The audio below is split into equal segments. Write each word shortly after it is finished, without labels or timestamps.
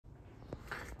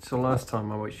So last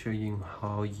time I was showing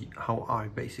how I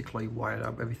basically wired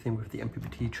up everything with the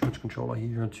MPPT charge controller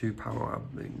here to power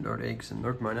up the Nerdaxe and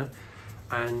Nerdminer,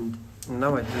 and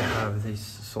now I do have this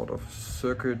sort of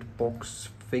circuit box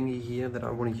thingy here that I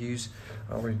want to use.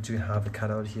 I already do have a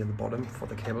cutout here at the bottom for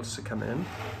the cables to come in.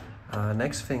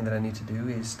 Next thing that I need to do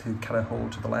is to cut a hole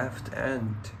to the left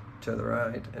and to the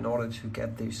right in order to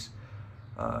get this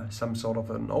some sort of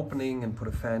an opening and put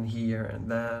a fan here and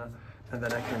there. And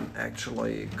then I can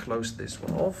actually close this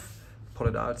one off, pull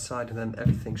it outside, and then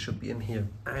everything should be in here.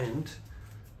 And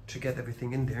to get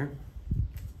everything in there,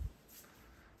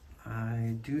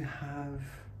 I do have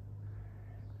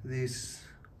this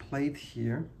plate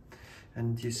here.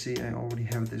 And you see I already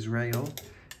have this rail.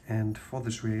 And for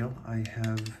this rail, I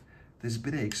have this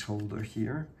Bitaxe holder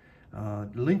here. The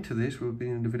link to this will be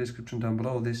in the video description down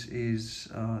below. This is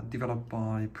developed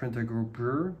by Printer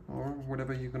Go, or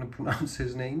whatever you're going to pronounce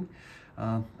his name.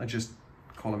 I just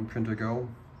call him Printer Go.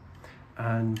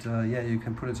 And yeah, you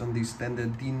can put it on these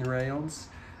standard DIN rails,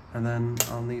 and then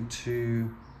I'll need to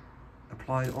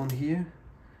apply it on here.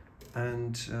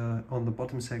 And on the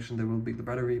bottom section there will be the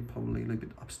battery, probably a little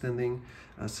bit upstanding.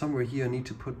 Somewhere here I need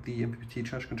to put the MPPT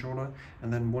charge controller,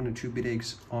 and then 1 or 2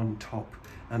 Bitaxe on top,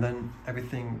 and then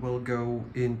everything will go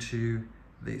into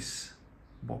this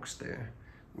box there,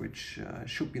 which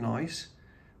should be nice.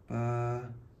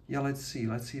 Yeah, let's see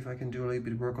if I can do a little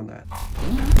bit of work on that.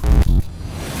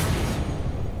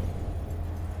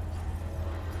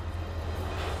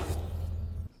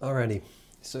 Alrighty,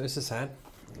 so this is that.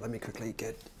 Let me quickly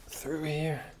get through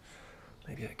here.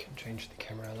 Maybe I can change the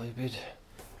camera a little bit.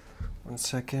 1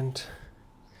 second.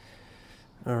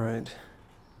 Alright,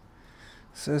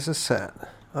 so this is set.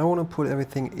 I want to put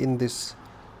everything in this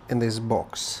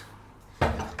box.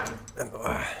 And,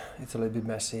 it's a little bit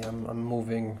messy. I'm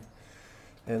moving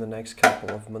in the next couple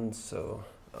of months, so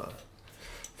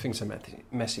things are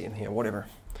messy in here, whatever.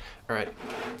 Alright,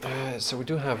 so we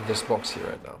do have this box here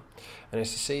right now, and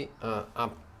as you see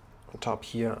up on top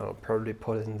here, I'll probably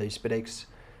put in these Bitaxe.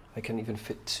 I can even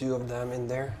fit 2 of them in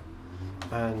there,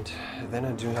 and then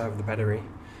I do have the battery,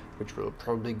 which will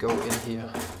probably go in here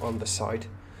on the side,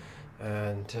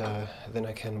 and then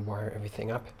I can wire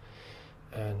everything up.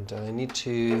 And I need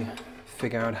to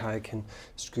figure out how I can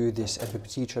screw this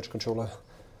MPPT charge controller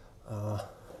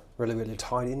really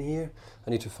tight in here. I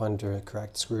need to find the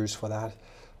correct screws for that,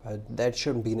 but that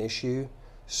shouldn't be an issue.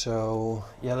 So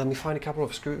yeah, let me find a couple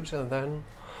of screws, and then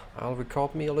I'll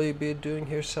record me a little bit doing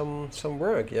here some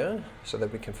work, yeah, so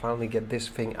that we can finally get this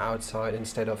thing outside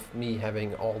instead of me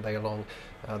having all day long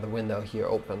the window here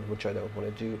open, which I don't want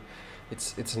to do.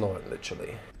 It's annoying,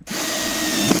 literally.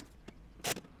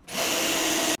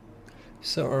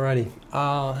 So alrighty,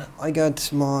 I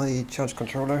got my charge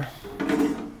controller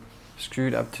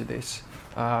screwed up to this.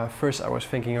 First I was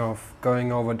thinking of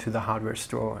going over to the hardware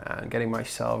store and getting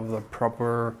myself the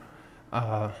proper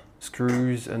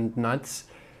screws and nuts,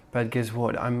 but guess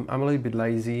what, I'm a little bit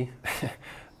lazy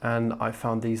and I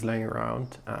found these laying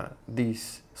around.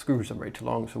 These screws are way too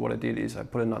long, so what I did is I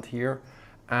put a nut here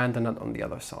and a nut on the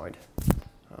other side.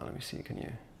 Let me see, can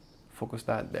you focus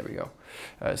that? There we go.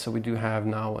 So we do have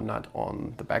now a nut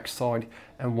on the back side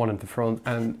and one at the front,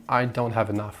 and I don't have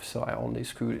enough, so I only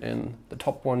screwed in the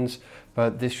top ones,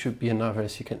 but this should be enough.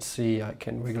 As you can see, I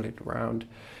can wiggle it around,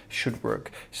 should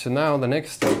work. So now the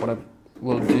next step, what I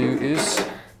will do is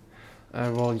I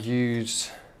will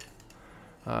use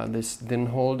this DIN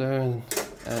holder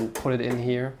and put it in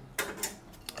here.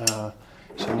 So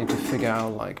I need to figure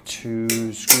out like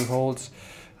 2 screw holes.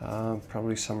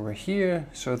 Probably somewhere here,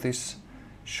 so this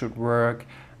should work.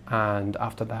 And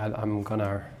after that I'm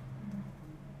gonna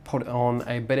put on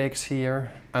a Bitaxe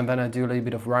here, and then I do a little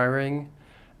bit of wiring.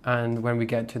 And when we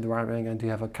get to the wiring, I do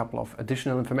have a couple of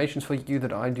additional information for you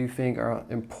that I do think are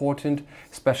important,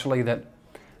 especially that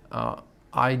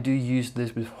I do use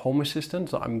this with Home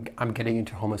Assistant, so I'm getting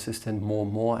into Home Assistant more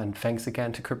and more, and thanks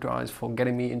again to Crypto Eyes for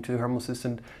getting me into Home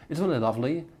Assistant. It's really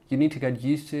lovely. You need to get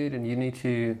used to it, and you need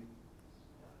to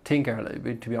tinker a little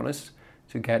bit, to be honest,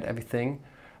 to get everything.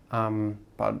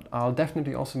 But I'll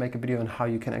definitely also make a video on how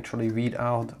you can actually read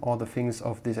out all the things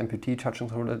of this MPPT charge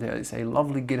controller. There is a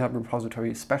lovely GitHub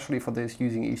repository, especially for this,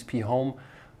 using ESP Home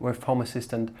with Home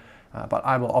Assistant. But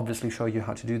I will obviously show you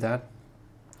how to do that.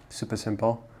 Super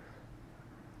simple.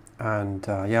 And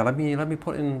yeah, let me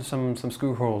put in some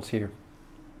screw holes here.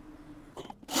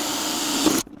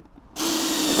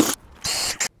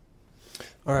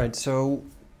 All right, so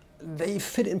they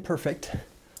fit in perfect.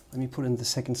 Let me put in the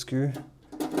second screw.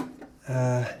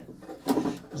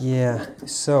 Yeah,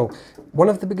 so one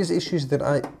of the biggest issues that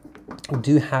I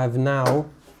do have now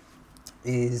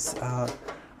is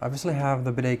I obviously have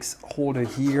the Bitaxe holder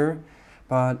here,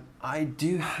 but I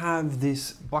do have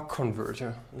this buck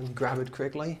converter. Let me grab it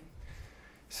quickly.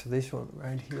 So this one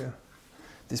right here,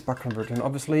 this buck converter, and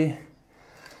obviously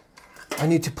I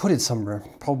need to put it somewhere,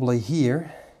 probably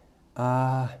here,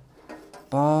 but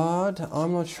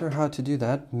I'm not sure how to do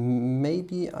that.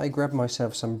 Maybe I grab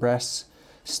myself some brass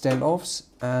standoffs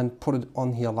and put it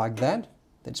on here like that.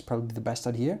 That's probably the best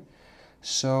idea.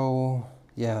 So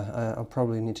yeah, I'll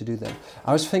probably need to do that.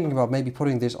 I was thinking about maybe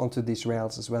putting this onto these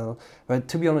rails as well, but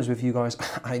to be honest with you guys,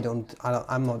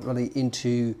 I'm not really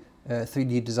into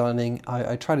 3D designing.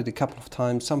 I tried it a couple of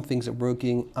times. Some things are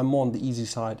working. I'm more on the easy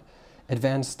side.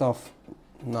 Advanced stuff,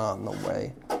 nah, no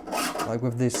way. Like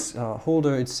with this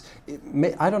holder,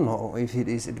 I don't know if it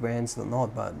is advanced or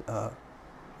not, but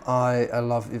I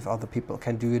love if other people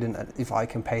can do it and if I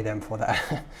can pay them for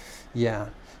that. Yeah.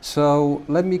 So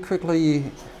let me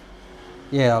quickly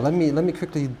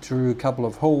drill a couple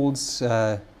of holes,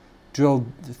 drill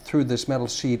through this metal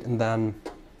sheet, and then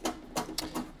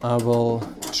I will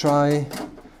try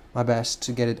my best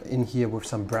to get it in here with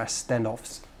some brass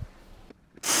standoffs.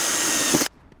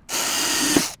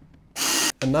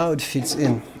 And now it fits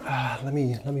in. Let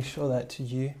me show that to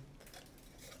you.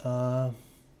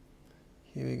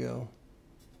 Here we go.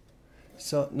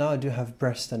 So now I do have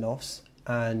brass standoffs,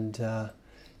 and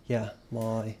yeah,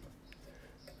 my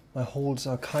holes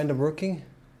are kind of working.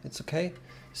 It's okay.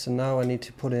 So now I need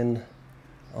to put in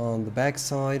on the back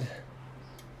side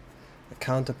a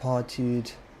counterpart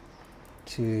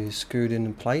to screw it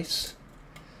in place,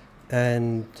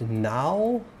 and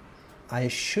now I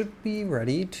should be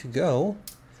ready to go,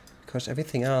 because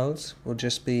everything else will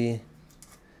just be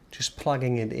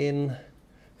plugging it in,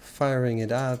 firing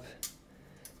it up,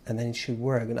 and then it should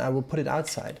work. And I will put it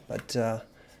outside, but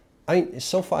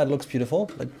so far it looks beautiful.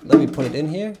 But let me put it in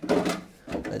here.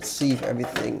 Let's see if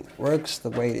everything works the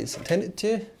way it is intended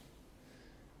to.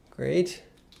 Great.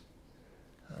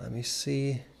 Let me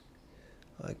see.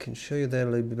 I can show you that a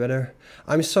little bit better.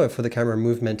 I'm sorry for the camera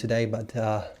movement today, but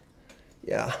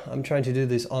yeah, I'm trying to do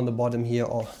this on the bottom here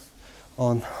or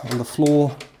on the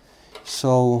floor.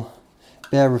 So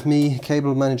bear with me.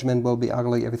 Cable management will be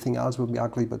ugly. Everything else will be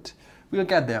ugly, but we'll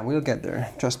get there. We'll get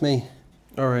there. Trust me.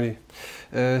 Alrighty.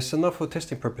 So now for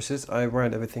testing purposes, I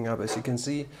wired everything up. As you can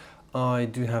see, I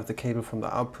do have the cable from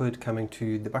the output coming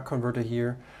to the buck converter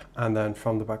here, and then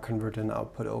from the buck converter and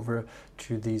output over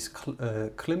to these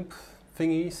clamp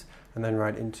thingies, and then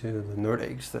right into the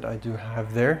Nerdaxe that I do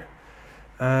have there.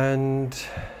 And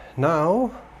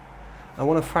now I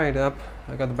want to fire it up.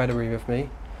 I got the battery with me,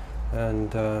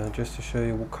 and just to show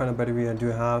you what kind of battery I do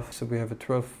have. So we have a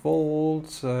 12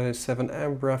 volts, 7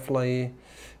 amp roughly.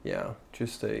 Yeah,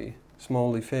 just a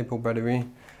small LiFePO battery.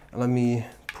 And let me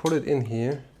put it in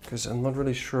here, because I'm not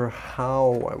really sure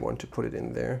how I want to put it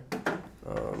in there.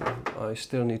 I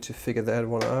still need to figure that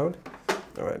one out.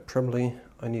 Alright, probably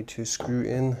I need to screw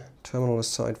in terminal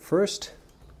aside first.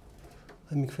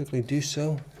 Let me quickly do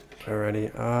so.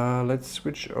 Alrighty, let's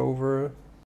switch over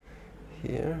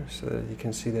here so that you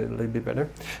can see that a little bit better.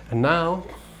 And now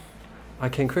I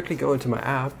can quickly go into my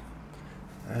app,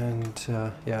 and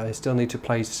yeah, I still need to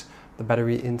place the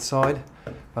battery inside,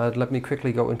 but let me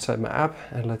quickly go inside my app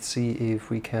and let's see if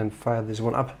we can fire this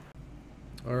one up.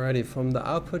 Alrighty, from the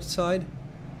output side,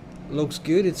 looks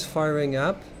good, it's firing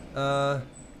up.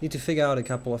 Need to figure out a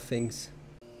couple of things.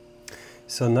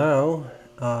 So now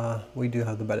we do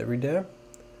have the battery there,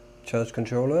 charge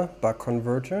controller, buck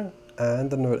converter,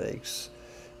 and the Nerdaxe,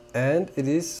 and it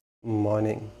is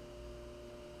mining,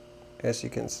 as you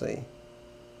can see.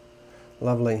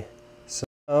 Lovely. So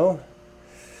now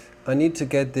I need to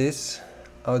get this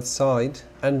outside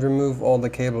and remove all the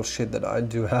cable shit that I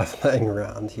do have laying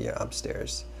around here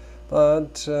upstairs,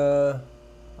 but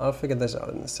I'll figure this out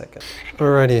in a second.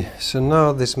 Alrighty, so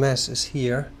now this mess is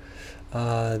here.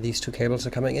 These two cables are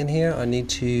coming in here. I need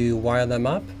to wire them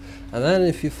up, and then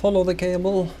if you follow the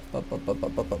cable,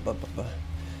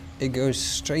 it goes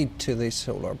straight to the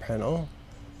solar panel.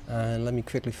 And let me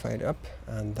quickly fire it up,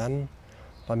 and then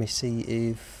let me see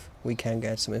if we can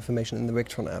get some information in the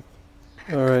Victron app.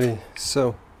 Alrighty,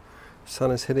 so sun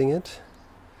is hitting it,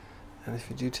 and if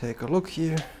you do take a look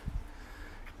here,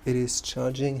 it is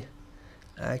charging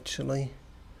actually,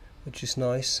 which is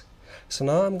nice. So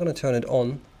now I'm going to turn it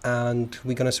on, and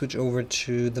we're going to switch over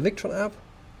to the Victron app,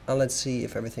 and let's see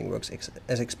if everything works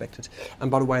as expected. And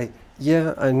by the way,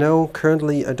 yeah, I know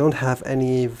currently I don't have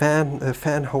any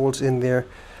fan holes in there.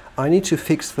 I need to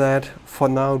fix that. For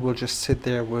now it will just sit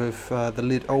there with the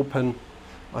lid open.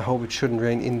 I hope it shouldn't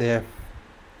rain in there.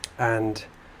 And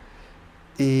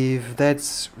If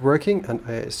that's working, and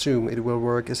I assume it will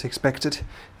work as expected,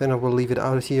 then I will leave it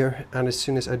out here, and as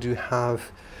soon as I do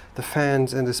have the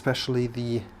fans and especially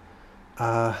the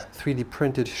 3D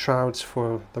printed shrouds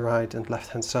for the right and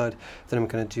left hand side, then I'm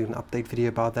going to do an update video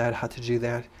about that, how to do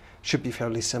that. Should be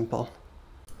fairly simple.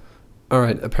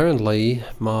 Alright, apparently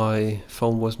my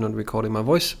phone was not recording my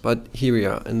voice, but here we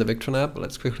are in the Victron app.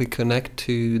 Let's quickly connect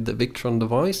to the Victron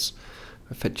device.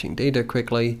 We're fetching data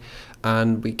quickly,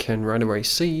 and we can right away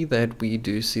see that we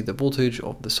do see the voltage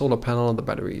of the solar panel. The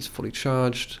battery is fully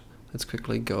charged. Let's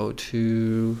quickly go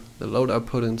to the load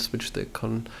output and switch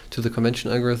to the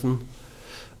convention algorithm.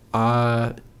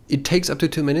 It takes up to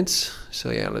 2 minutes,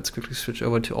 so yeah, let's quickly switch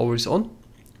over to always on.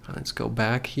 Let's go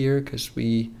back here because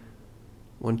we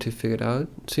want to figure it out.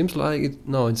 Seems like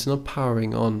no, it's not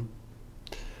powering on.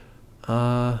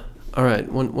 Alright,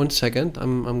 one second,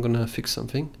 I'm gonna fix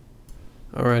something.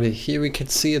 Alrighty, here we can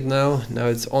see it now. Now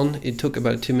it's on. It took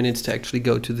about 2 minutes to actually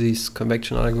go to this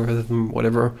convection algorithm,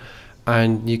 whatever,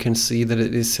 and you can see that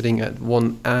it is sitting at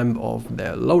 1 amp of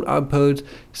their load output,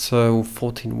 so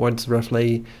 14 watts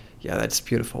roughly. Yeah, that's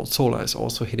beautiful. Solar is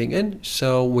also hitting in,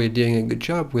 so we're doing a good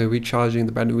job. We're recharging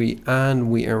the battery and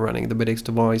we are running the Bitaxe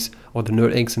device, or the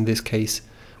Nerdaxe in this case,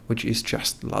 which is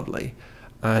just lovely.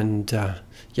 And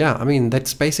yeah, I mean,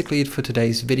 that's basically it for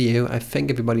today's video. I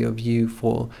thank everybody of you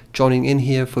for joining in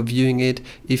here, for viewing it.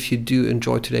 If you do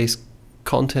enjoy today's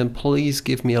content, please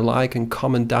give me a like and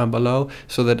comment down below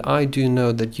so that I do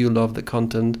know that you love the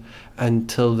content.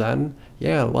 Until then,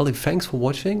 yeah, well, thanks for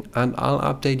watching, and I'll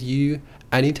update you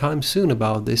anytime soon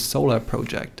about this solar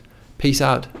project. Peace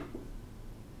out.